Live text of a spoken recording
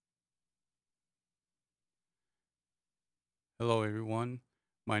Hello, everyone.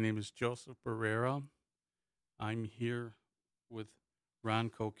 My name is Joseph Barrera. I'm here with Ron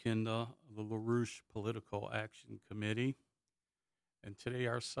Kokinda of the LaRouche Political Action Committee. And today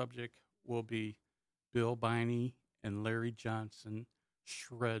our subject will be Bill Binney and Larry Johnson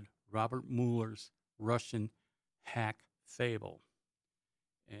shred Robert Mueller's Russian hack fable.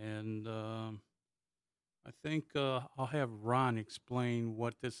 And I think I'll have Ron explain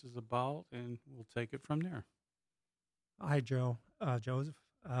what this is about, and we'll take it from there. Hi, Joseph.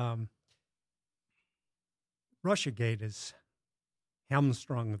 Russiagate is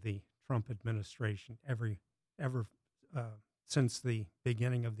hamstrung the Trump administration ever since the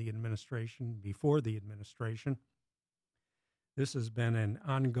beginning of the administration, before the administration. This has been an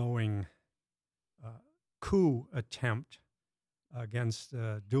ongoing coup attempt against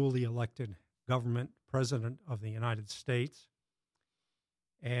a duly elected government, President of the United States.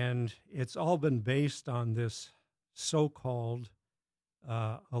 And it's all been based on this so-called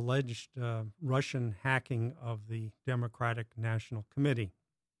alleged Russian hacking of the Democratic National Committee.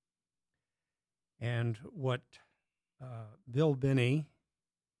 And what Bill Binney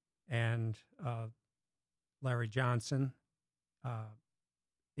and Larry Johnson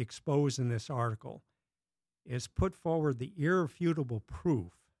expose in this article is put forward the irrefutable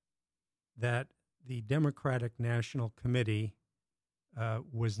proof that the Democratic National Committee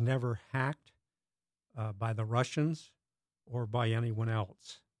was never hacked by the Russians or by anyone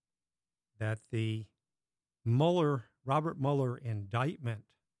else, that the Robert Mueller indictment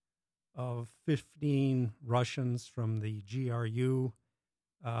of 15 Russians from the GRU,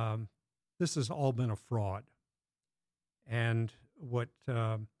 this has all been a fraud. And what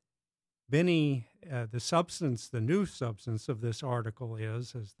Binney, the new substance of this article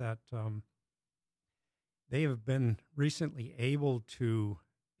is that they have been recently able to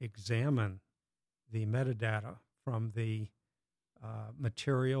examine the metadata from the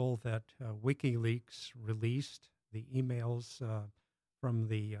material that WikiLeaks released, the emails from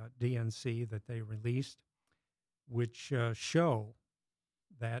the DNC that they released, which show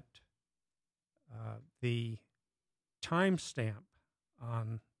that the timestamp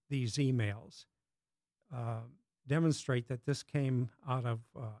on these emails demonstrate that this came out of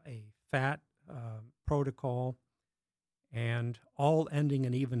a FAT protocol and all ending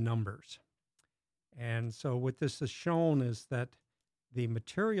in even numbers. And so what this has shown is that the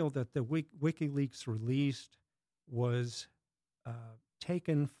material that the WikiLeaks released was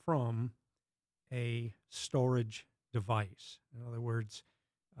taken from a storage device. In other words,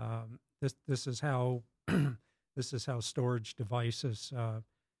 this is how storage devices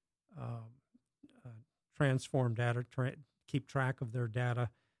transform data, keep track of their data.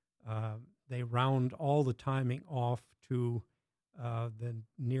 They round all the timing off to the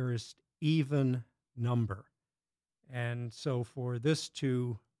nearest even number. And so for this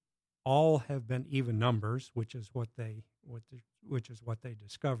to all have been even numbers, which is what they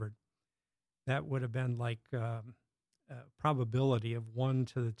discovered, that would have been like a probability of 1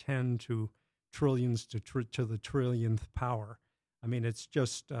 to the 10 to trillions to the trillionth power. I mean, it's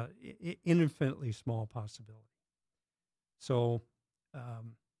just infinitely small possibility. So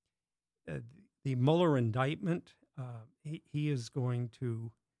the Mueller indictment, he is going to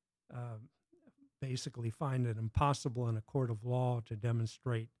basically find it impossible in a court of law to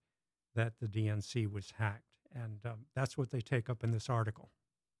demonstrate that the DNC was hacked. And that's what they take up in this article.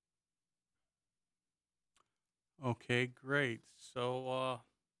 Okay, great. So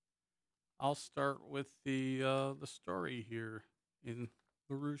I'll start with the story here in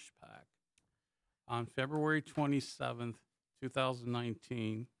LaRouche Pack. On February 27th,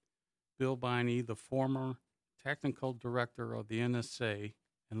 2019, Bill Binney, the former technical director of the NSA,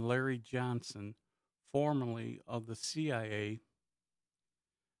 and Larry Johnson, formerly of the CIA,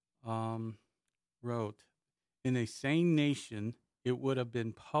 wrote, "In a sane nation, it would have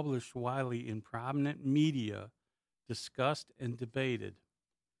been published widely in prominent media, discussed and debated.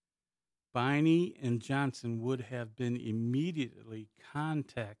 Binney and Johnson would have been immediately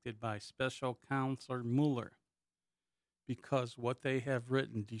contacted by Special Counsel Mueller because what they have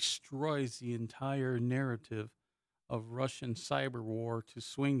written destroys the entire narrative of Russian cyber war to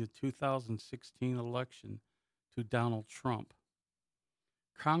swing the 2016 election to Donald Trump.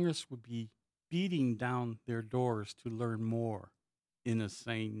 Congress would be beating down their doors to learn more in a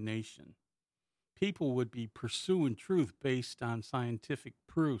sane nation. People would be pursuing truth based on scientific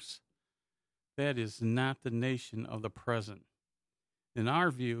proofs. That is not the nation of the present. In our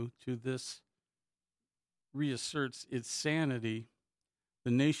view, to this reasserts its sanity, the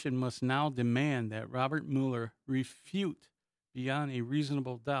nation must now demand that Robert Mueller refute beyond a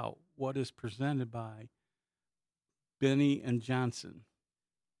reasonable doubt what is presented by Binney and Johnson.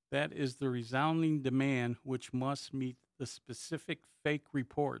 That is the resounding demand which must meet the specific fake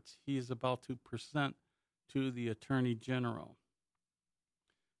reports he is about to present to the Attorney General.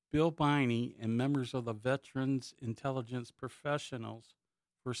 Bill Binney and members of the Veterans Intelligence Professionals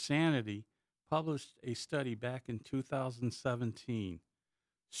for Sanity published a study back in 2017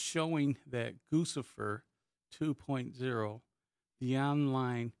 showing that Lucifer 2.0, the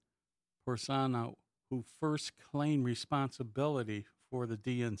online persona who first claimed responsibility for the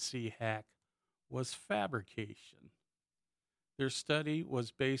DNC hack, was fabrication. Their study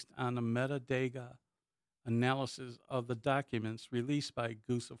was based on a metadata analysis of the documents released by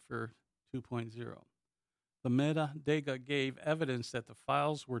Lucifer 2.0. The metadata gave evidence that the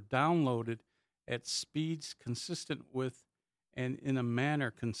files were downloaded at speeds consistent with and in a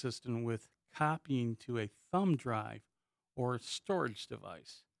manner consistent with copying to a thumb drive or storage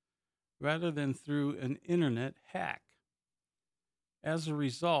device, rather than through an internet hack. As a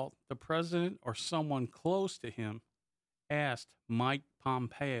result, the president or someone close to him asked Mike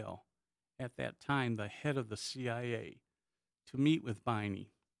Pompeo, at that time the head of the CIA, to meet with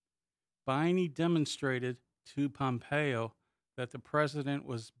Binney. Binney demonstrated to Pompeo that the president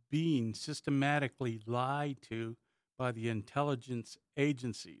was being systematically lied to by the intelligence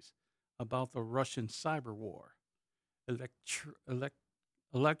agencies about the Russian cyber war,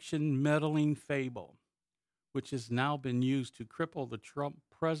 election meddling fable, which has now been used to cripple the Trump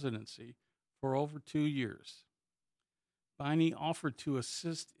presidency for over 2 years. Binney offered to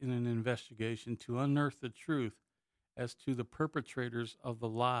assist in an investigation to unearth the truth as to the perpetrators of the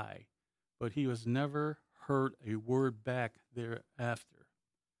lie, but he was never heard a word back thereafter.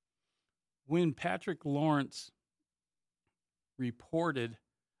 When Patrick Lawrence reported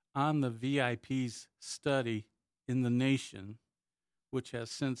on the VIP's study in The Nation, which has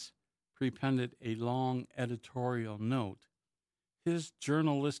since prepended a long editorial note, his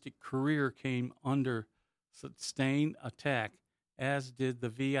journalistic career came under sustained attack, as did the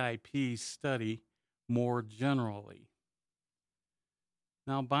VIP's study more generally.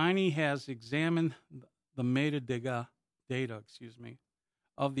 Now, Binney has examined the metadata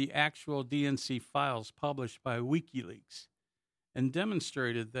of the actual DNC files published by WikiLeaks and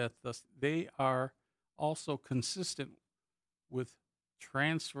demonstrated that they are also consistent with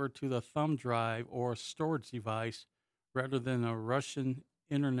transfer to the thumb drive or storage device rather than a Russian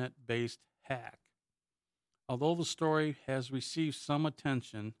internet-based hack. Although the story has received some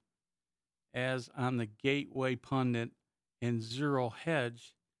attention, as on the Gateway Pundit and Zero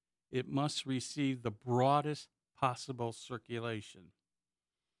Hedge, it must receive the broadest possible circulation.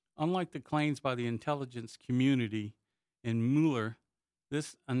 Unlike the claims by the intelligence community and Mueller,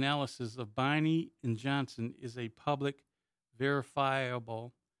 this analysis of Binney and Johnson is a public,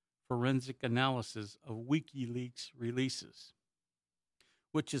 verifiable forensic analysis of WikiLeaks releases,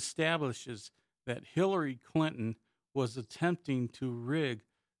 which establishes that Hillary Clinton was attempting to rig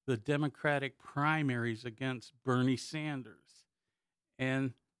the Democratic primaries against Bernie Sanders,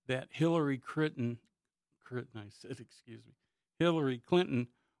 and that Hillary Clinton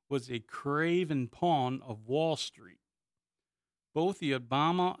was a craven pawn of Wall Street. Both the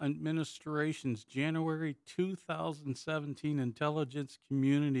Obama administration's January 2017 intelligence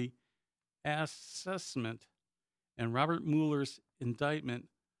community assessment and Robert Mueller's indictment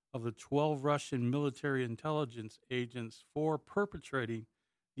of the 12 Russian military intelligence agents for perpetrating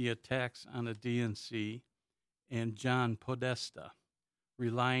the attacks on the DNC and John Podesta,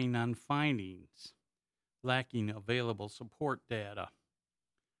 relying on findings lacking available support data,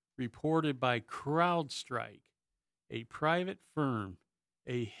 reported by CrowdStrike, a private firm,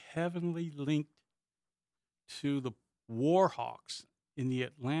 heavily linked to the Warhawks in the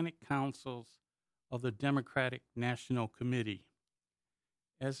Atlantic Councils of the Democratic National Committee.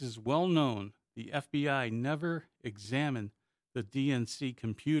 As is well known, the FBI never examined the DNC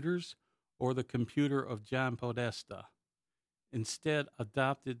computers or the computer of John Podesta, instead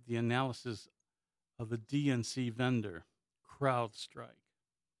adopted the analysis of the DNC vendor, CrowdStrike,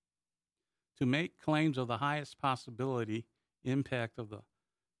 to make claims of the highest possibility impact of the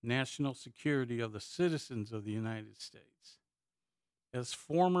national security of the citizens of the United States. As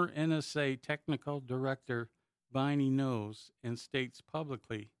former NSA technical director, Binney knows and states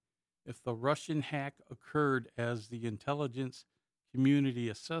publicly, if the Russian hack occurred as the intelligence community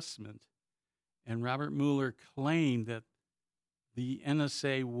assessment, and Robert Mueller claimed that the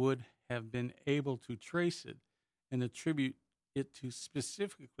NSA would have been able to trace it and attribute it to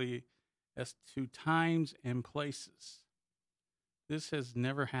specifically as to times and places. This has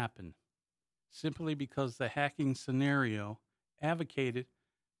never happened, simply because the hacking scenario advocated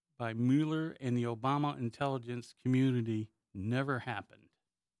by Mueller and the Obama intelligence community never happened.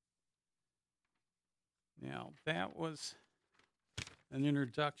 Now, that was an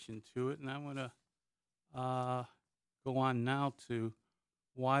introduction to it, and I want to go on now to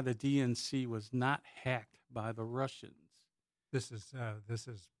why the DNC was not hacked by the Russians. This is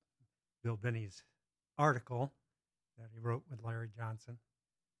Bill Binney's article that he wrote with Larry Johnson,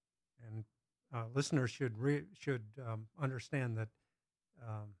 and listeners should understand that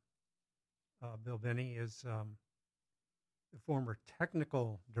Bill Binney is the former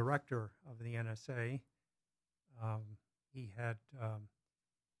technical director of the NSA. He had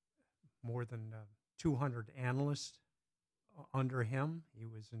more than 200 analysts under him. He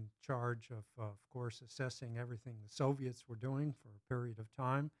was in charge of course, assessing everything the Soviets were doing for a period of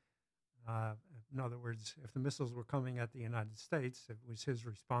time. In other words, if the missiles were coming at the United States, it was his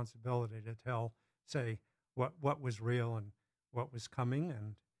responsibility to say what was real and what was coming.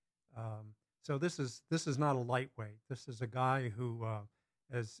 And so this is not a lightweight. This is a guy who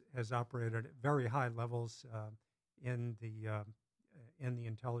has operated at very high levels in the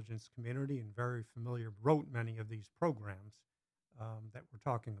intelligence community and very familiar, wrote many of these programs that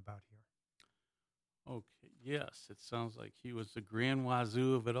we're talking about here. Okay, yes, it sounds like he was the grand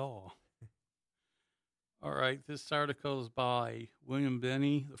wazoo of it all. All right, this article is by William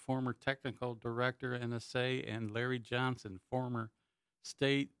Binney, the former technical director, NSA, and Larry Johnson, former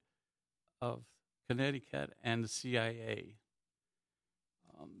state of Connecticut and the CIA.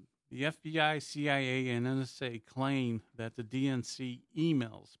 The FBI, CIA, and NSA claim that the DNC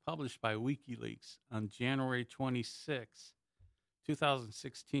emails published by WikiLeaks on January 26,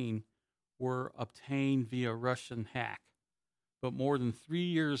 2016, were obtained via Russian hack. But more than 3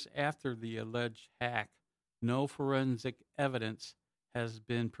 years after the alleged hack, no forensic evidence has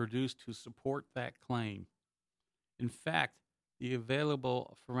been produced to support that claim. In fact, the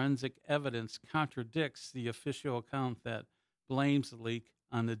available forensic evidence contradicts the official account that blames the leak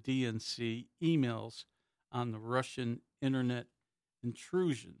on the DNC emails on the Russian internet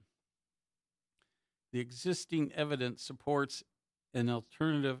intrusion. The existing evidence supports an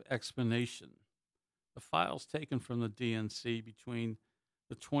alternative explanation. The files taken from the DNC between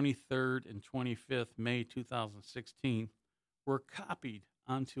the 23rd and 25th May 2016 were copied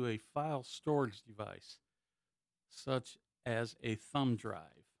onto a file storage device, such as a thumb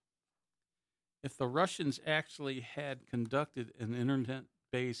drive. If the Russians actually had conducted an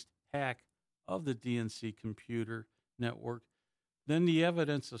internet-based hack of the DNC computer network, then the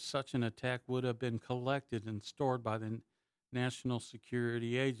evidence of such an attack would have been collected and stored by the National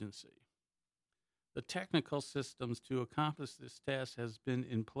Security Agency. The technical systems to accomplish this task has been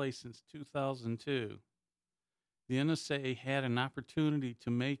in place since 2002. The NSA had an opportunity to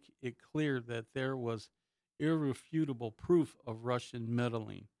make it clear that there was irrefutable proof of Russian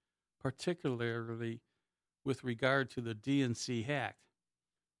meddling, particularly with regard to the DNC hack,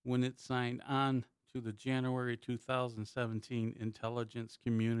 when it signed on to the January 2017 Intelligence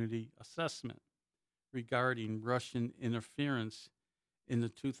Community Assessment regarding Russian interference in the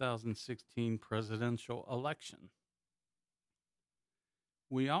 2016 presidential election.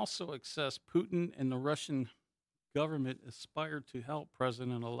 We also assess Putin and the Russian government aspired to help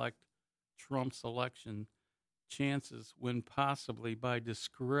President-elect Trump's election chances when possibly by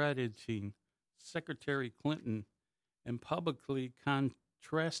discrediting Secretary Clinton and publicly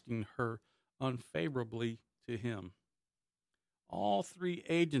contrasting her unfavorably to him. All three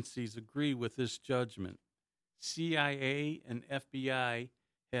agencies agree with this judgment. CIA and FBI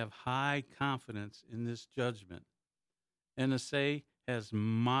have high confidence in this judgment. NSA has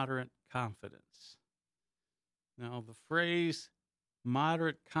moderate confidence. Now, the phrase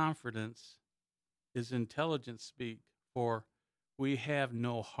moderate confidence is intelligence speak for we have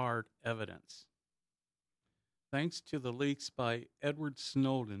no hard evidence. Thanks to the leaks by Edward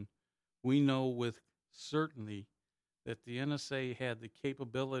Snowden, we know with certainty that the NSA had the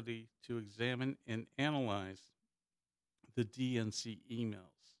capability to examine and analyze the DNC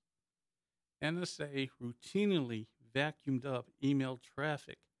emails. NSA routinely vacuumed up email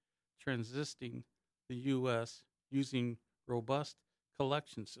traffic transiting the U.S. using robust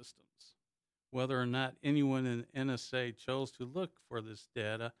collection systems. Whether or not anyone in NSA chose to look for this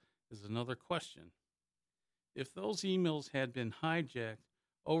data is another question. If those emails had been hijacked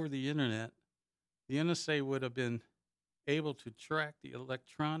over the internet, the NSA would have been able to track the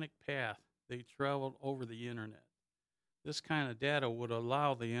electronic path they traveled over the internet. This kind of data would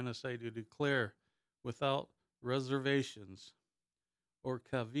allow the NSA to declare without reservations or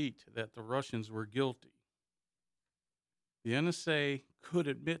caveat that the Russians were guilty. The NSA could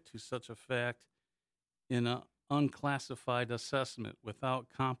admit to such a fact in an unclassified assessment without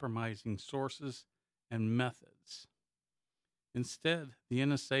compromising sources and methods. Instead, the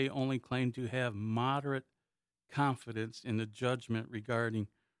NSA only claimed to have moderate confidence in the judgment regarding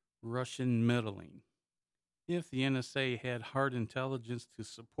Russian meddling. If the NSA had hard intelligence to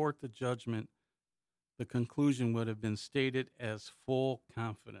support the judgment, the conclusion would have been stated as full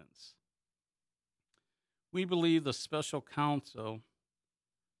confidence. We believe the special counsel,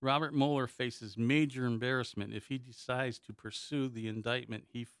 Robert Mueller, faces major embarrassment if he decides to pursue the indictment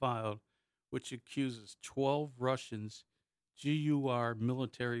he filed, which accuses 12 Russians, GUR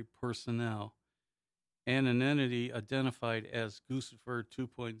military personnel, and an entity identified as Lucifer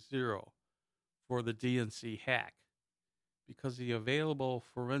 2.0 for the DNC hack, because the available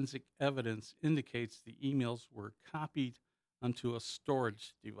forensic evidence indicates the emails were copied onto a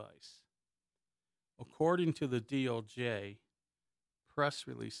storage device. According to the DOJ, press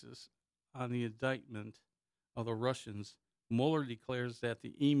releases on the indictment of the Russians, Mueller declares that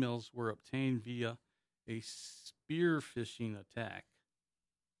the emails were obtained via a spear phishing attack.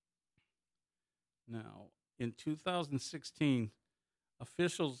 Now, in 2016,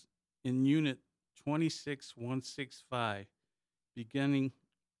 officials in Unit 26165 began,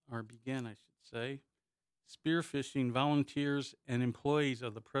 spear phishing volunteers and employees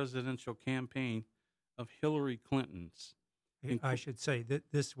of the presidential campaign of Hillary Clinton's. I should say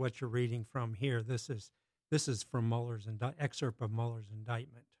that this, what you're reading from here, this is from Mueller's excerpt of Mueller's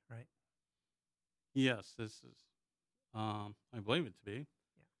indictment, right? Yes, this is, I believe it to be.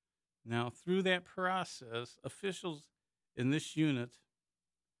 Yeah. Now, through that process, officials in this unit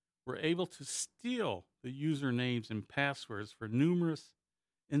were able to steal the usernames and passwords for numerous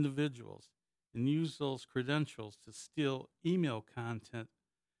individuals and use those credentials to steal email content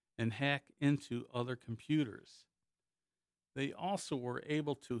and hack into other computers. They also were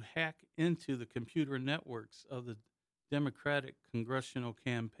able to hack into the computer networks of the Democratic Congressional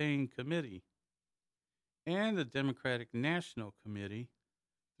Campaign Committee and the Democratic National Committee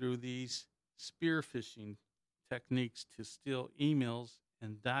through these spear phishing techniques to steal emails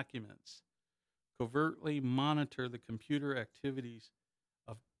and documents, covertly monitor the computer activities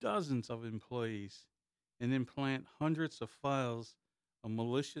of dozens of employees, and implant hundreds of files of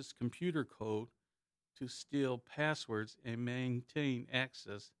malicious computer code to steal passwords and maintain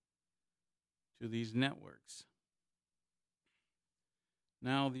access to these networks.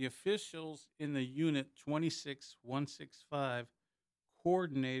 Now, the officials in the Unit 26165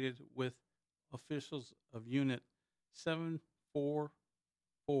 coordinated with officials of Unit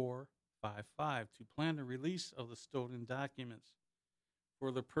 74455 to plan the release of the stolen documents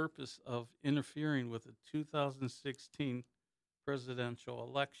for the purpose of interfering with the 2016 presidential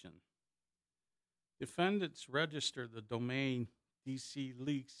election. Defendants registered the domain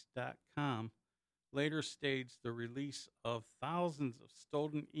dcleaks.com, later staged the release of thousands of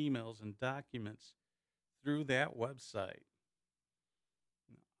stolen emails and documents through that website.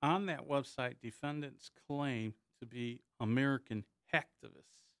 On that website, defendants claim to be American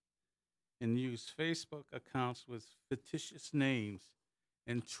hacktivists and use Facebook accounts with fictitious names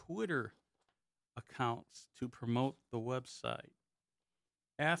and Twitter accounts to promote the website.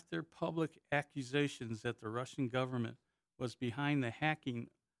 After public accusations that the Russian government was behind the hacking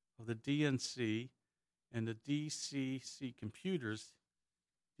of the DNC and the DCC computers,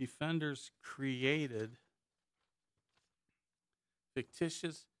 defenders created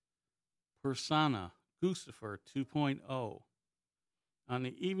fictitious persona, Lucifer 2.0. On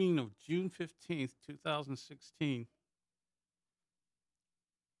the evening of June 15th, 2016,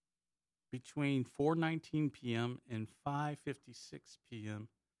 between 4:19 p.m. and 5:56 p.m.,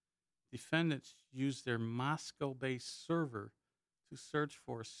 defendants used their Moscow-based server to search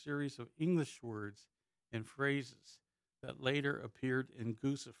for a series of English words and phrases that later appeared in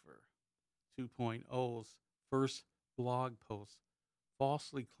Lucifer 2.0's first blog post,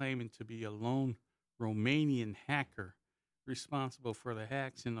 falsely claiming to be a lone Romanian hacker responsible for the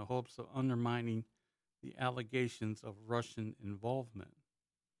hacks in the hopes of undermining the allegations of Russian involvement.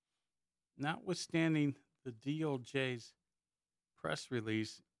 Notwithstanding the DOJ's press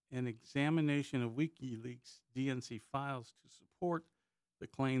release and examination of WikiLeaks DNC files to support the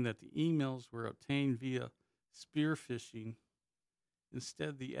claim that the emails were obtained via spear phishing,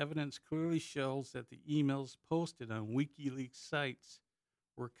 instead, the evidence clearly shows that the emails posted on WikiLeaks sites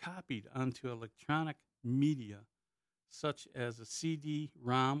were copied onto electronic media, such as a CD,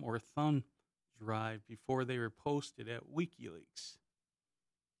 ROM, or thumb drive before they were posted at WikiLeaks.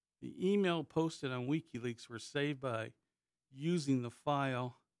 The email posted on WikiLeaks were saved by using the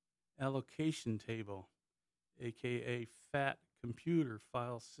file allocation table, aka FAT computer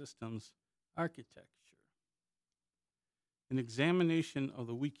file systems architecture. An examination of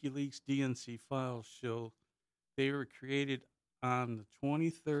the WikiLeaks DNC files show they were created on the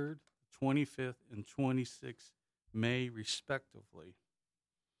 23rd, 25th, and 26th May, respectively.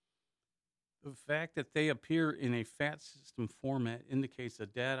 The fact that they appear in a FAT system format indicates the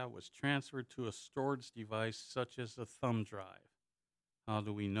data was transferred to a storage device such as a thumb drive. How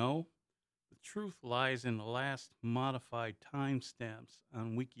do we know? The truth lies in the last modified timestamps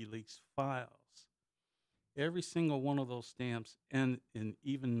on WikiLeaks files. Every single one of those stamps end in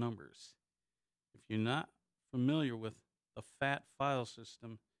even numbers. If you're not familiar with the FAT file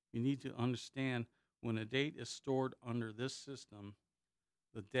system, you need to understand when a date is stored under this system,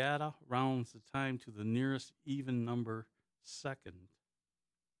 the data rounds the time to the nearest even number second.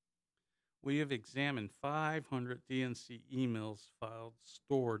 We have examined 500 DNC emails files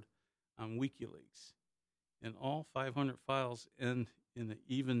stored on WikiLeaks, and all 500 files end in an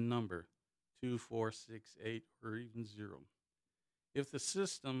even number, 2, 4, 6, 8, or even 0. If the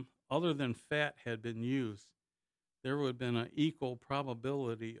system other than FAT had been used, there would have been an equal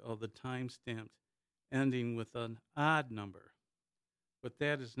probability of the timestamp ending with an odd number. But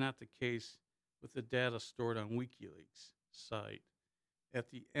that is not the case with the data stored on WikiLeaks site.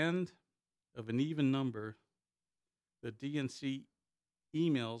 At the end of an even number, the DNC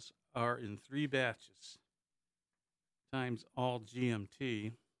emails are in 3 batches times all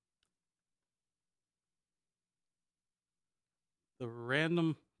GMT. The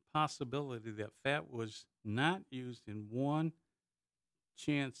random possibility that FAT was not used in 1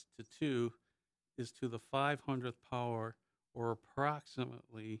 chance to 2 is to the 500th power, or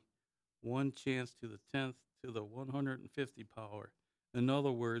approximately 1 chance to the 10th to the 150 power. In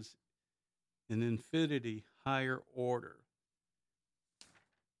other words, an infinity higher order.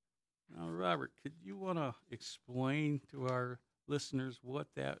 Now, Robert, could you want to explain to our listeners what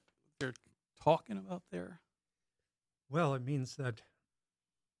that they're talking about there? Well, it means that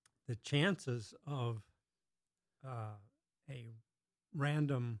the chances of a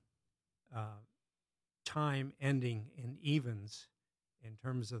random time ending in evens in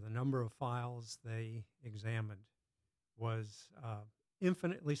terms of the number of files they examined was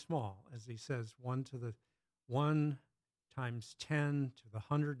infinitely small. As he says, 1 to the 1 times 10 to the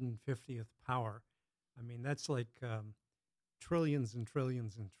 150th power. I mean, that's like trillions and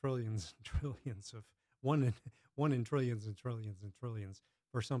trillions and trillions and trillions of one in trillions and trillions and trillions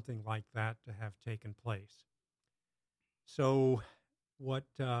for something like that to have taken place. So what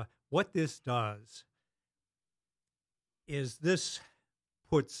this does is this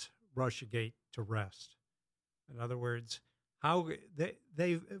puts Russiagate to rest. In other words, how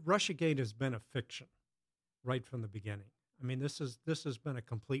Russiagate has been a fiction right from the beginning. I mean, this has been a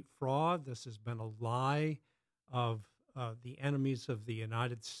complete fraud. This has been a lie of the enemies of the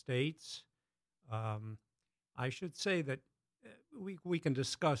United States. I should say that we can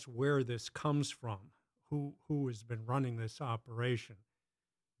discuss where this comes from, who has been running this operation,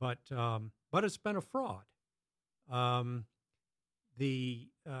 but it's been a fraud. The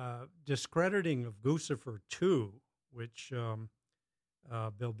discrediting of Guccifer II, which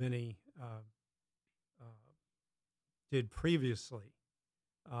Bill Binney did previously,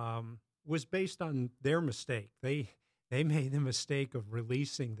 was based on their mistake. They made the mistake of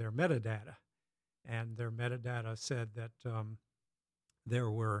releasing their metadata, and their metadata said that there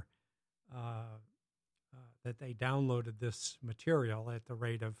were that they downloaded this material at the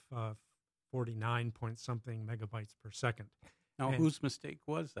rate of 49 point something megabytes per second. Now, whose mistake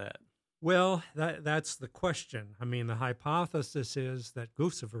was that? Well, that's the question. I mean, the hypothesis is that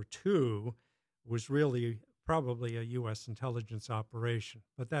Guccifer II was really probably a U.S. intelligence operation,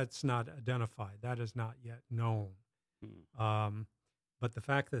 but that's not identified. That is not yet known. But the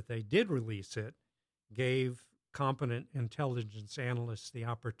fact that they did release it gave competent intelligence analysts the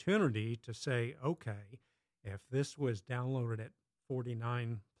opportunity to say, okay, if this was downloaded at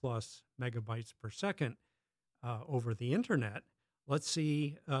 49 plus megabytes per second over the internet, let's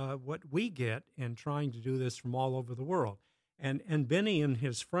see what we get in trying to do this from all over the world. And Binney and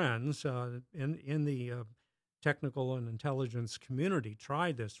his friends in the technical and intelligence community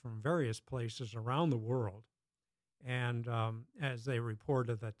tried this from various places around the world. And as they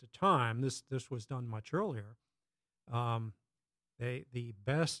reported at the time, this was done much earlier. The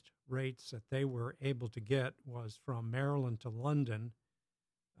best rates that they were able to get was from Maryland to London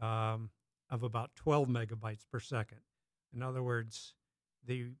of about 12 megabytes per second. In other words,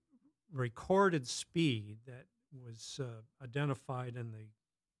 the recorded speed that was identified in the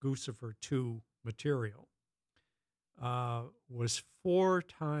Guccifer II material was 4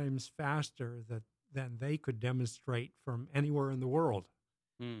 times faster than they could demonstrate from anywhere in the world.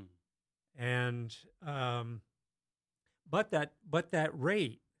 And But that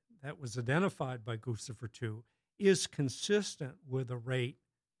rate that was identified by Guccifer 2 is consistent with a rate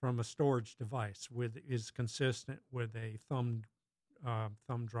from a storage device, is consistent with a thumb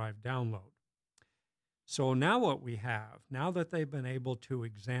drive download. So now what we have, now that they've been able to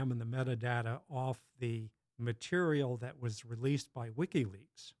examine the metadata off the material that was released by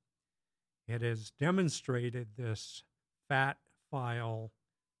WikiLeaks, it has demonstrated this fat file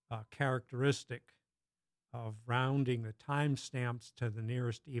characteristic of rounding the timestamps to the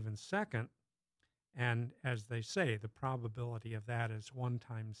nearest even second. And as they say, the probability of that is 1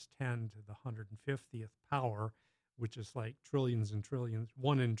 times 10 to the 150th power, which is like trillions and trillions,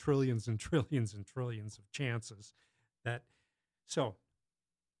 1 in trillions and trillions and trillions of chances. So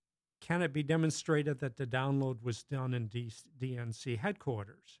can it be demonstrated that the download was done in DNC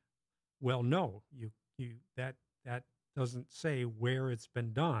headquarters? Well, no, that doesn't say where it's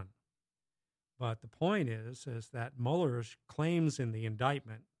been done. But the point is that Mueller's claims in the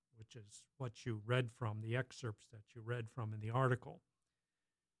indictment, which is what you read from, the excerpts that you read from in the article,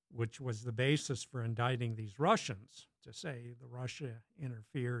 which was the basis for indicting these Russians, to say the Russia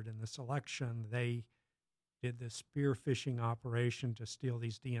interfered in this election, they did this spear phishing operation to steal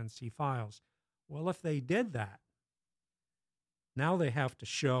these DNC files. Well, if they did that, now they have to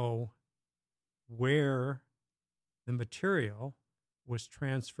show where the material was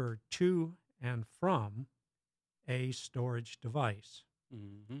transferred to and from a storage device.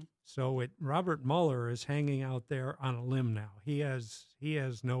 Mm-hmm. So Robert Mueller is hanging out there on a limb now. He has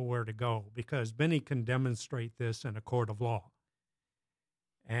nowhere to go because Binney can demonstrate this in a court of law.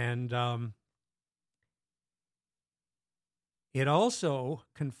 And it also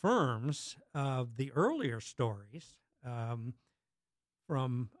confirms the earlier stories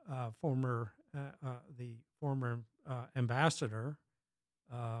from the former ambassador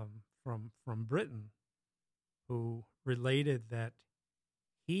from Britain, who related that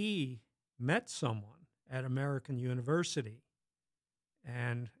he met someone at American University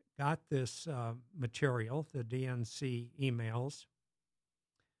and got this material, the DNC emails,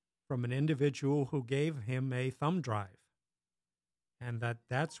 from an individual who gave him a thumb drive, and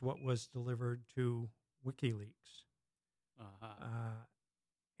that's what was delivered to WikiLeaks. Uh-huh.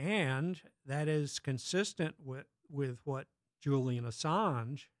 And that is consistent with what Julian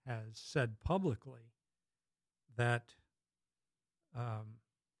Assange has said publicly, that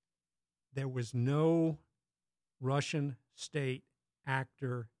there was no Russian state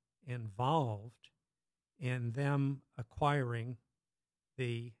actor involved in them acquiring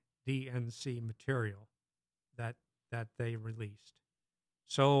the DNC material that they released.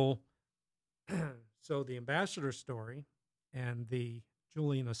 So the ambassador story and the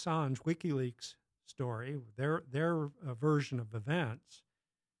Julian Assange WikiLeaks story, their version of events,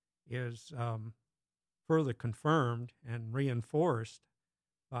 is further confirmed and reinforced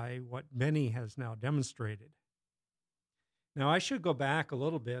by what Binney has now demonstrated. Now, I should go back a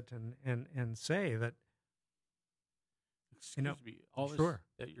little bit and say that, Excuse me, all this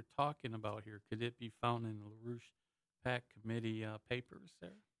that you're talking about here, could it be found in the LaRouche PAC committee papers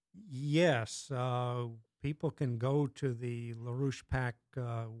there? Yes. People can go to the LaRouche PAC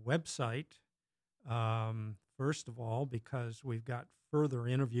website, first of all, because we've got further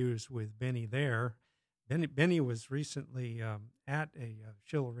interviews with Binney there. Binney was recently at a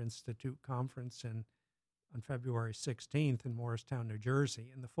Schiller Institute conference on February 16th in Morristown, New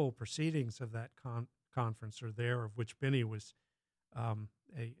Jersey, and the full proceedings of that conference are there, of which Binney was a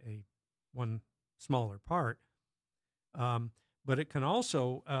one smaller part. But it can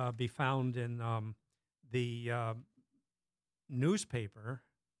also be found in the newspaper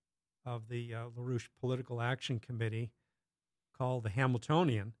of the LaRouche Political Action Committee called the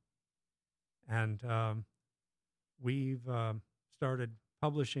Hamiltonian. And we've started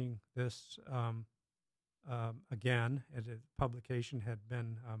publishing this again. The publication had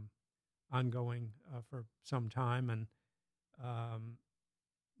been ongoing for some time, and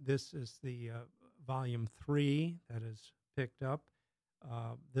this is the volume 3 that is picked up.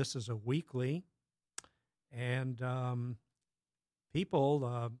 This is a weekly, and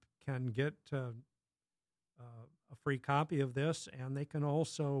people can get a free copy of this, and they can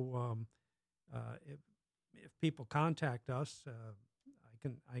also, if people contact us,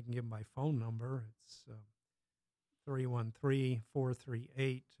 I can give my phone number. It's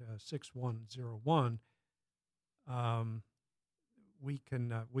 313-438-6101. We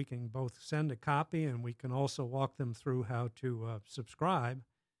can both send a copy, and we can also walk them through how to subscribe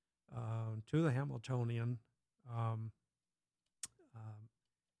to the Hamiltonian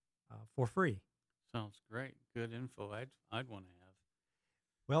for free. Sounds great. Good info. I'd want to have.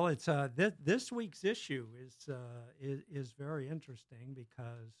 Well, it's this week's issue is very interesting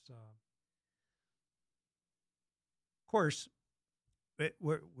because, of course,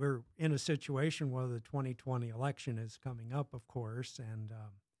 we're in a situation where the 2020 election is coming up, of course, and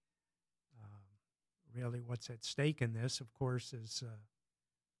really what's at stake in this, of course, is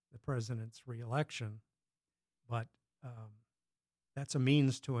the president's reelection. But that's a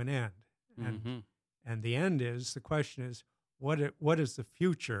means to an end, and the end is, the question is, what is the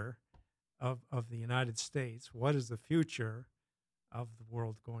future of the United States? What is the future of the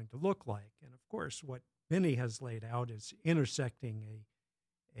world going to look like? And of course, what Binney has laid out is intersecting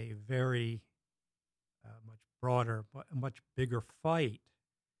a very much broader, a much bigger fight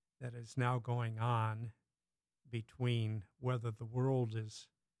that is now going on between whether the world is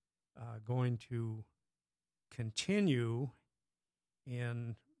going to continue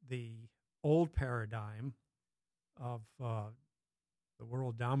in the old paradigm of the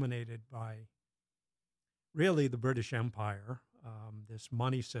world dominated by really the British Empire, this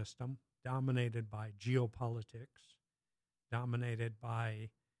money system dominated by geopolitics, dominated by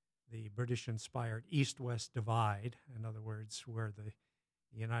the British-inspired East-West divide. In other words, where the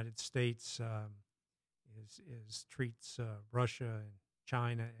United States treats Russia and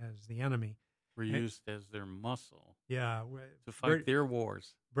China as the enemy. Were used as their muscle. Yeah, to fight their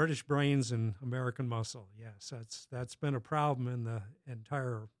wars. British brains and American muscle. Yes, that's been a problem in the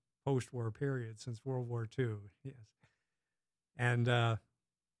entire post-war period since World War II. Yes, and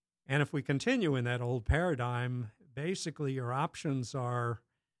if we continue in that old paradigm, basically your options are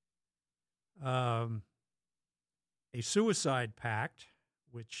a suicide pact,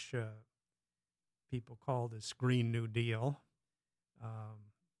 which people call this Green New Deal.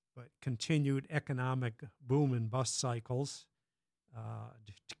 But continued economic boom and bust cycles,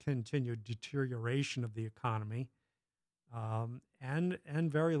 continued deterioration of the economy, and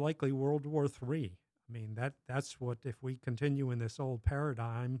very likely World War III. I mean, that's what, if we continue in this old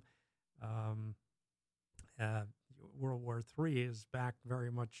paradigm, World War III is back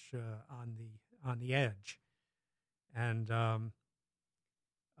very much on the edge, and the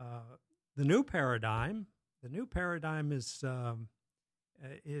new paradigm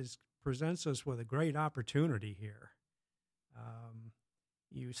is presents us with a great opportunity here.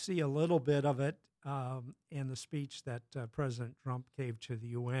 You see a little bit of it in the speech that President Trump gave to the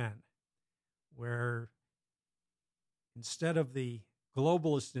UN, where instead of the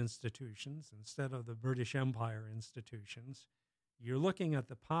globalist institutions, instead of the British Empire institutions, you're looking at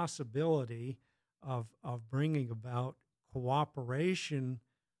the possibility of bringing about cooperation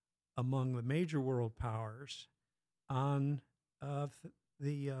among the major world powers on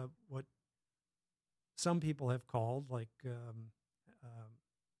the what some people have called, like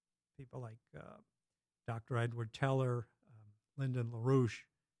people like Dr. Edward Teller, Lyndon LaRouche,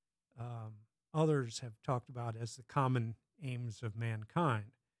 others have talked about as the common aims of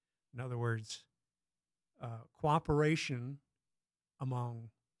mankind. In other words, cooperation among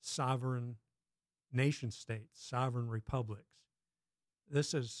sovereign nation states, sovereign republics.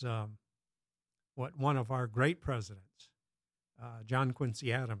 This is what one of our great presidents, John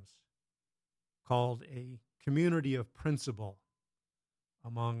Quincy Adams, called a community of principle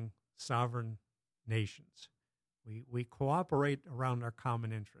among sovereign nations. We cooperate around our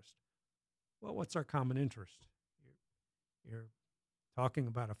common interest. Well, what's our common interest? You're talking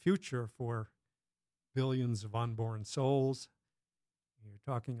about a future for billions of unborn souls. You're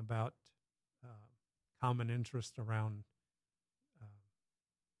talking about common interest around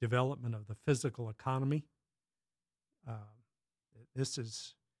development of the physical economy. This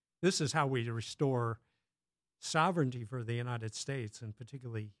is how we restore sovereignty for the United States, and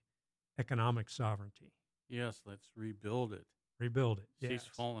particularly economic sovereignty. Yes, let's rebuild it. Rebuild it. Yes. She's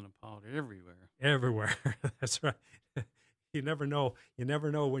falling apart everywhere. Everywhere. That's right. You never know. You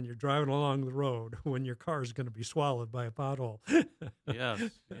never know when you're driving along the road when your car is going to be swallowed by a pothole. Yes.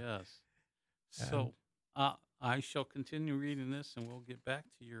 So I shall continue reading this, and we'll get back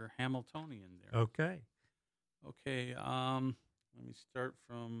to your Hamiltonian there. Okay. Let me start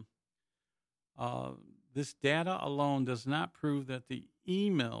from this data alone does not prove that the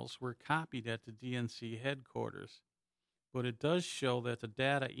emails were copied at the DNC headquarters, but it does show that the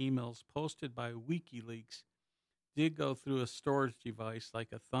data emails posted by WikiLeaks did go through a storage device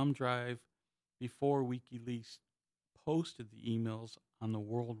like a thumb drive before WikiLeaks posted the emails on the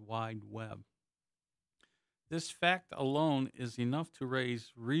World Wide Web. This fact alone is enough to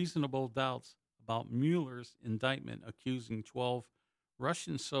raise reasonable doubts about Mueller's indictment accusing 12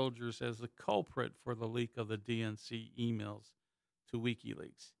 Russian soldiers as the culprit for the leak of the DNC emails to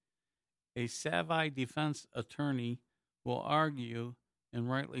WikiLeaks. A Savvy defense attorney will argue and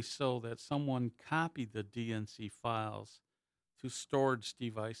rightly so, that someone copied the DNC files to storage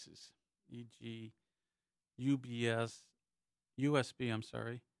devices, e.g.,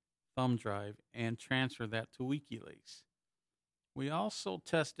 USB, thumb drive, and transfer that to WikiLeaks. We also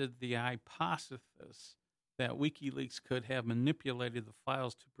tested the hypothesis that WikiLeaks could have manipulated the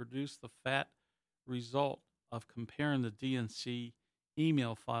files to produce the fat result of comparing the DNC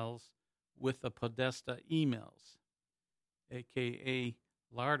email files with the Podesta emails, aka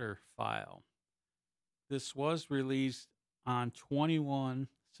Larder file. This was released on 21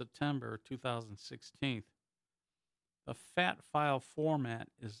 September 2016. The FAT file format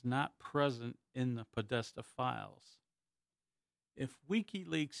is not present in the Podesta files. If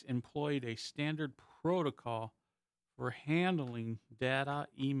WikiLeaks employed a standard protocol for handling data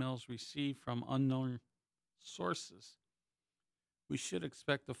emails received from unknown sources, we should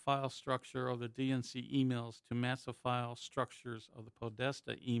expect the file structure of the DNC emails to match the file structures of the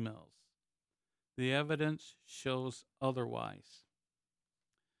Podesta emails. The evidence shows otherwise.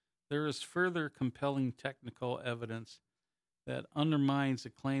 There is further compelling technical evidence that undermines the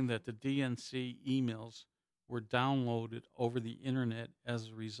claim that the DNC emails were downloaded over the internet as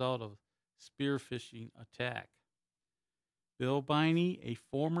a result of spear phishing attack. Bill Binney, a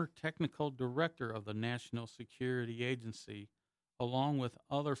former technical director of the National Security Agency, along with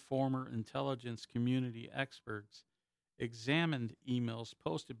other former intelligence community experts, examined emails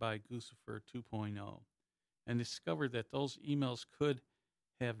posted by Guccifer 2.0 and discovered that those emails could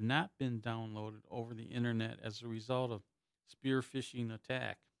have not been downloaded over the internet as a result of spear phishing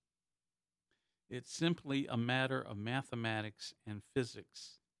attack. It's simply a matter of mathematics and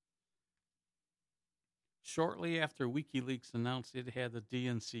physics. Shortly after WikiLeaks announced it had the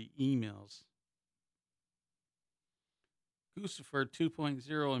DNC emails, Guccifer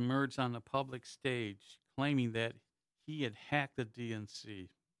 2.0 emerged on the public stage, claiming that he had hacked the DNC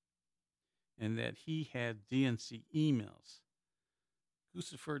and that he had DNC emails.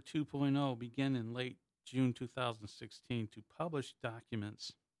 Guccifer 2.0 began in late June 2016 to publish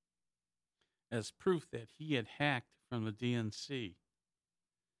documents as proof that he had hacked from the DNC.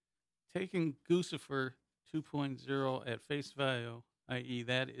 Taking Guccifer 2.0 at face value, i.e.,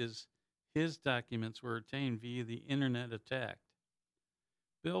 that is, his documents were obtained via the internet attack,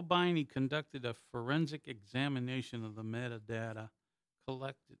 Bill Binney conducted a forensic examination of the metadata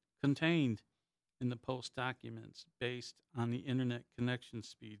contained in the post documents based on the internet connection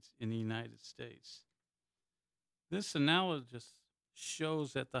speeds in the United States. This analysis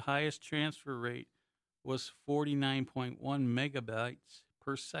shows that the highest transfer rate was 49.1 megabytes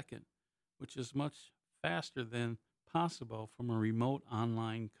per second, which is much faster than possible from a remote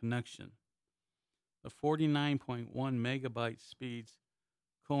online connection. The 49.1 megabyte speeds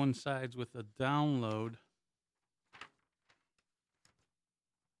coincides with the download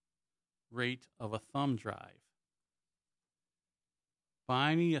rate of a thumb drive.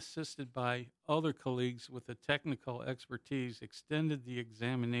 Binney, assisted by other colleagues with the technical expertise, extended the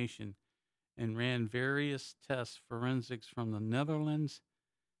examination and ran various tests forensics from the Netherlands,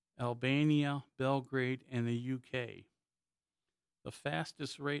 Albania, Belgrade, and the UK. The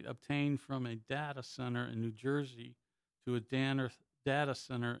fastest rate obtained from a data center in New Jersey to a data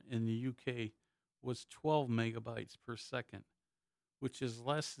center in the UK was 12 megabytes per second, which is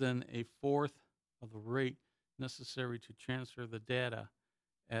less than a fourth of the rate necessary to transfer the data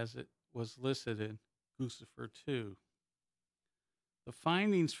as it was listed in Guccifer 2. The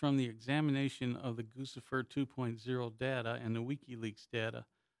findings from the examination of the Guccifer 2.0 data and the WikiLeaks data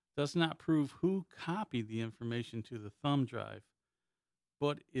does not prove who copied the information to the thumb drive,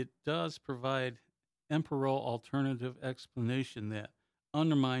 but it does provide temporal alternative explanation that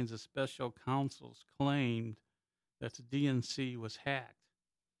undermines the special counsel's claim that the DNC was hacked.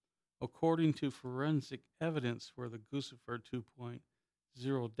 According to forensic evidence for the Guccifer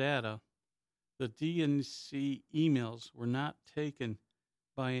 2.0 data, the DNC emails were not taken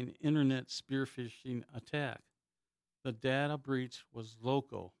by an internet spear phishing attack. The data breach was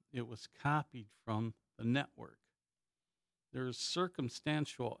local. It was copied from the network. There is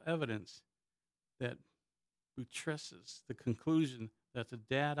circumstantial evidence that buttresses the conclusion that the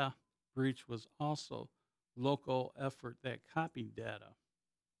data breach was also local effort that copied data.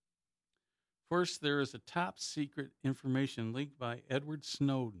 First, there is a top secret information leaked by Edward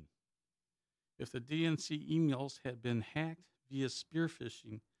Snowden. If the DNC emails had been hacked via spear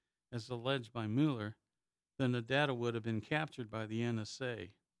phishing, as alleged by Mueller, then the data would have been captured by the NSA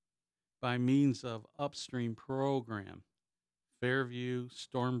by means of upstream program, Fairview,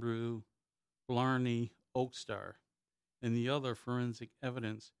 Stormbrew, Blarney, Oakstar, and the other forensic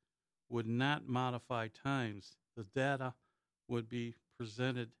evidence would not modify times. The data would be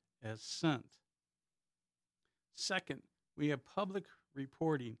presented as sent. Second, we have public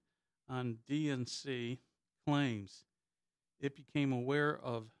reporting on DNC claims. It became aware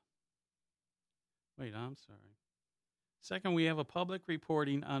of. Second, we have a public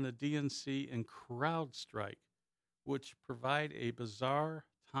reporting on the DNC and CrowdStrike, which provide a bizarre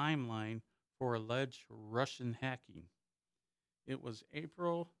timeline for alleged Russian hacking. It was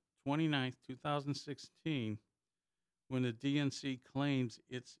April 29th, 2016, when the DNC claims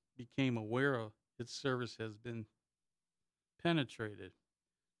it became aware of its service has been penetrated.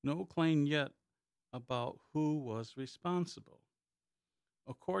 No claim yet about who was responsible.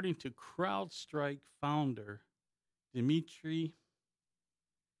 According to CrowdStrike founder Dmitry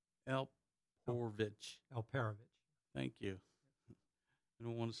Alperovitch. Thank you. I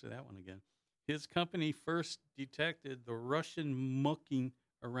don't want to say that one again. His company first detected the Russian mucking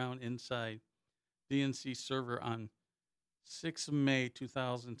around inside DNC server on 6 May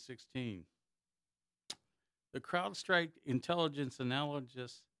 2016. The CrowdStrike intelligence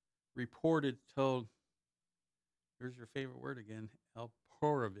analyst reported told, here's your favorite word again,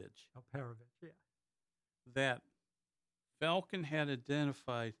 Alperovitch, yeah. that Falcon had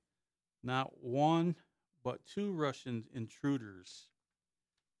identified not one, but two Russian intruders.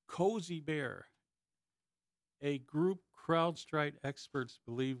 Cozy Bear, a group CrowdStrike experts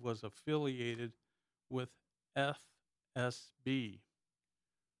believe was affiliated with FSB,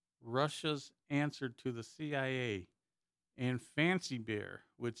 Russia's answer to the CIA, and Fancy Bear,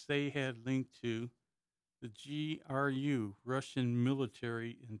 which they had linked to the GRU, Russian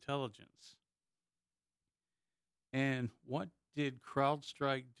military intelligence. And what did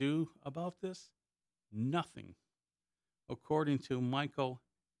CrowdStrike do about this? Nothing. According to Michael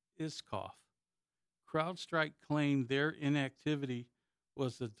Iskoff, CrowdStrike claimed their inactivity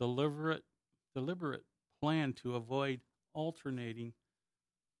was a deliberate plan to avoid alternating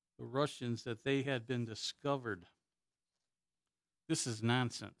the Russians that they had been discovered. This is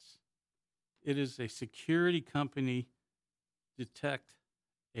nonsense. It is a security company detect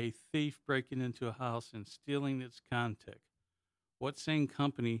a thief breaking into a house and stealing its contact. What sane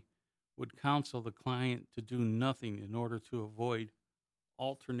company would counsel the client to do nothing in order to avoid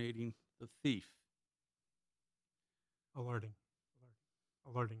alternating the thief? Alerting a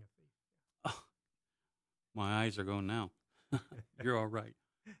thief. Oh, my eyes are going now. You're all right.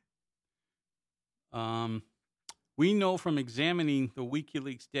 We know from examining the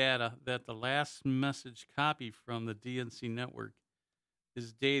WikiLeaks data that the last message copy from the DNC network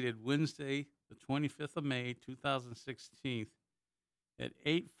is dated Wednesday, the 25th of May, 2016, at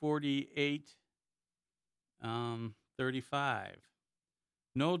 8:48:35.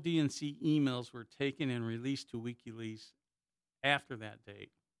 No DNC emails were taken and released to WikiLeaks after that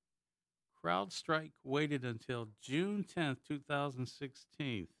date. CrowdStrike waited until June 10th,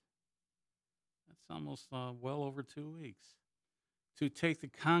 2016. That's almost well over 2 weeks, to take the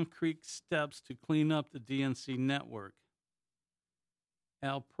concrete steps to clean up the DNC network.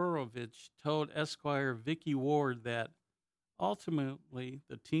 Alperovitch told Esquire Vicky Ward that ultimately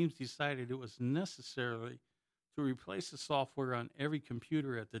the teams decided it was necessary to replace the software on every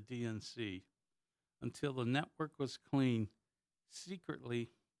computer at the DNC until the network was clean.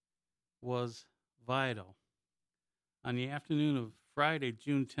 Secretly was vital. On the afternoon of Friday,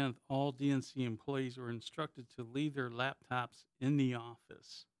 June 10th, all DNC employees were instructed to leave their laptops in the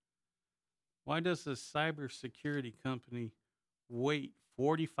office. Why does the cybersecurity company wait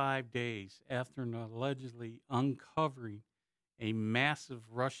 45 days after allegedly uncovering a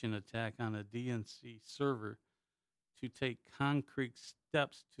massive Russian attack on a DNC server to take concrete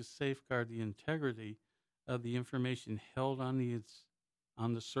steps to safeguard the integrity of the information held on the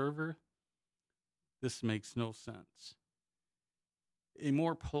server? This makes no sense. A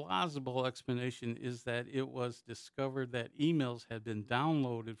more plausible explanation is that it was discovered that emails had been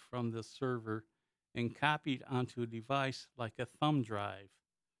downloaded from the server and copied onto a device like a thumb drive,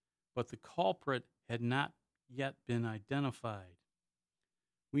 but the culprit had not yet been identified.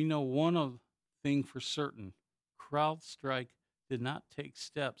 We know one thing for certain. CrowdStrike did not take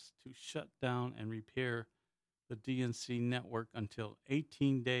steps to shut down and repair the DNC network until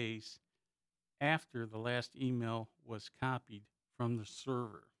 18 days after the last email was copied from the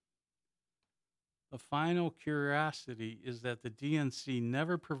server. The final curiosity is that the DNC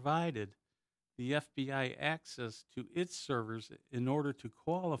never provided the FBI access to its servers in order to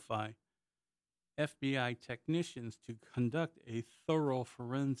qualify FBI technicians to conduct a thorough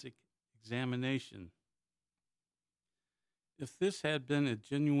forensic examination. If this had been a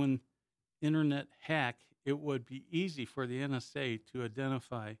genuine internet hack, it would be easy for the NSA to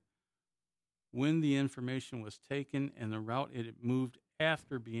identify when the information was taken and the route it moved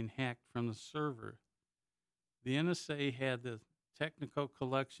after being hacked from the server. The NSA had the technical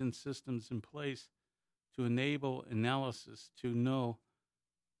collection systems in place to enable analysis to know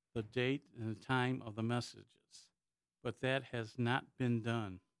the date and the time of the messages, but that has not been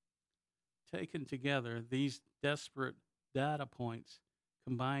done. Taken together, these desperate data points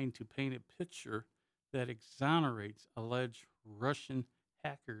combine to paint a picture that exonerates alleged Russian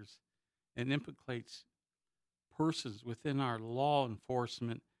hackers and implicates persons within our law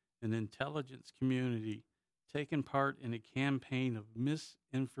enforcement and intelligence community taking part in a campaign of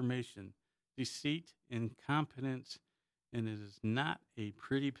misinformation, deceit, and incompetence, and it is not a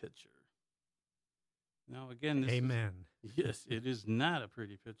pretty picture. Now, again, Amen. Yes, it is not a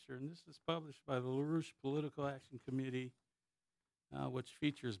pretty picture, and this is published by the LaRouche Political Action Committee, which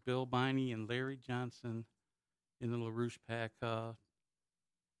features Bill Binney and Larry Johnson in the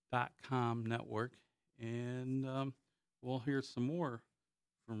LaRouchePAC.com network, and we'll hear some more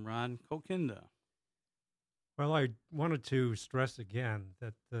from Ron Kokinda. Well, I wanted to stress again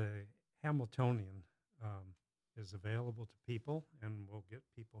that the Hamiltonian is available to people, and we'll get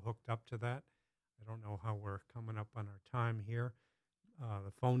people hooked up to that. I don't know how we're coming up on our time here.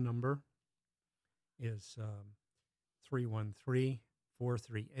 The phone number is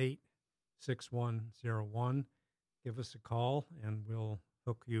 313-438-6101. Give us a call, and we'll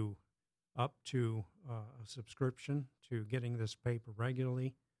hook you up to a subscription to getting this paper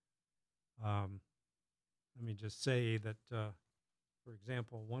regularly. Let me just say that, for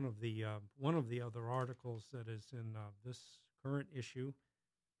example, one of the other articles that is in this current issue,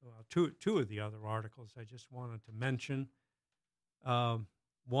 two of the other articles I just wanted to mention.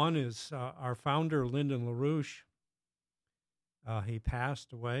 One is our founder, Lyndon LaRouche. He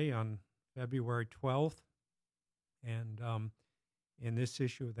passed away on February 12th, and in this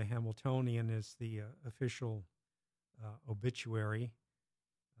issue of the Hamiltonian is the official obituary.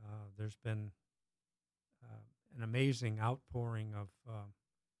 There's been an amazing outpouring of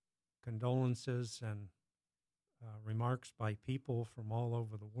condolences and remarks by people from all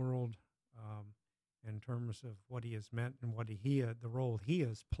over the world in terms of what he has meant and what the role he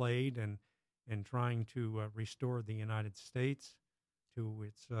has played in trying to restore the United States to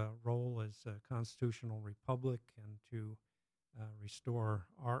its role as a constitutional republic and to restore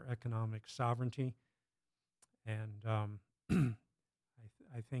our economic sovereignty. And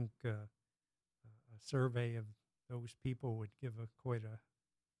I think a survey of those people would give quite a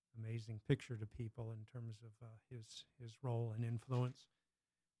amazing picture to people in terms of his role and influence,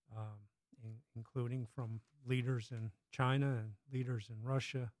 including from leaders in China and leaders in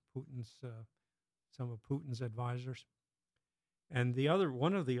Russia, some of Putin's advisors. And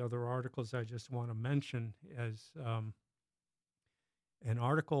one of the other articles I just want to mention is an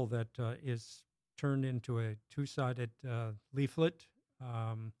article that is turned into a two-sided leaflet,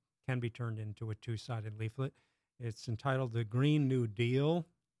 can be turned into a two-sided leaflet. It's entitled "The Green New Deal,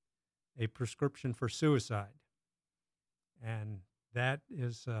 a Prescription for Suicide." And that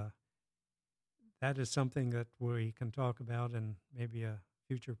is something that we can talk about in maybe a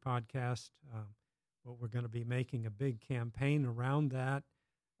future podcast. But we're going to be making a big campaign around that.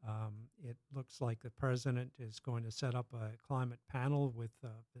 It looks like the president is going to set up a climate panel with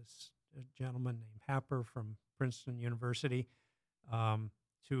this gentleman named Happer from Princeton University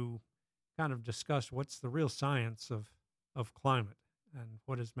to kind of discuss what's the real science of climate and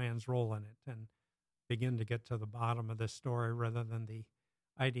what is man's role in it, and begin to get to the bottom of this story rather than the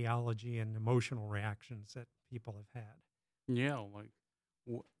ideology and emotional reactions that people have had. Yeah, like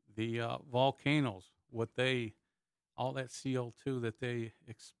the volcanoes, all that CO2 that they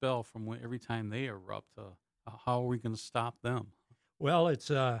expel from every time they erupt. How are we going to stop them? Well,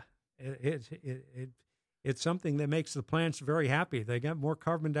 it's something that makes the plants very happy. They get more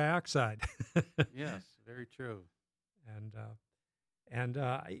carbon dioxide. Yes, very true. And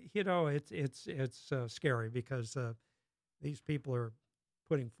it's scary because these people are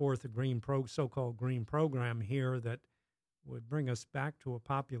putting forth a so-called green program here that would bring us back to a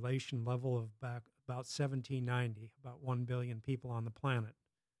population level of about 1790, about 1 billion people on the planet.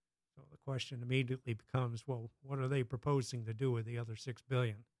 So the question immediately becomes, well, what are they proposing to do with the other 6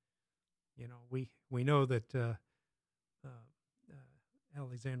 billion? You know, we know that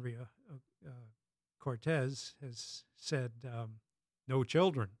Alexandria Cortez has said no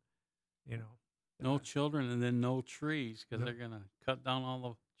children, No children, and then no trees, because they're going to cut down all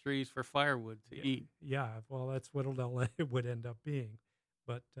the trees for firewood to eat. Yeah, well, that's what it would end up being.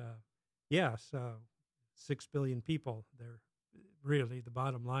 But, 6 billion people, really, the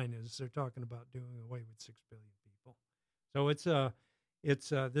bottom line is they're talking about doing away with 6 billion people. So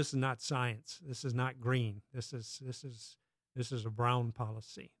this is not science. This is not green. This is This is a Brown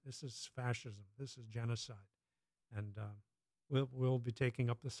policy. This is fascism. This is genocide. And we'll be taking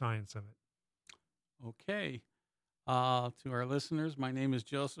up the science of it. Okay. To our listeners, my name is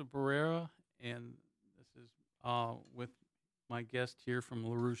Joseph Barrera, and this is with my guest here from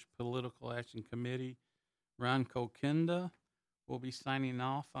LaRouche Political Action Committee, Ron Kokinda. We'll be signing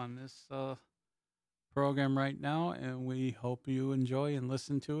off on this program right now, and we hope you enjoy and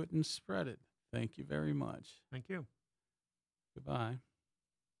listen to it and spread it. Thank you very much. Thank you. Goodbye.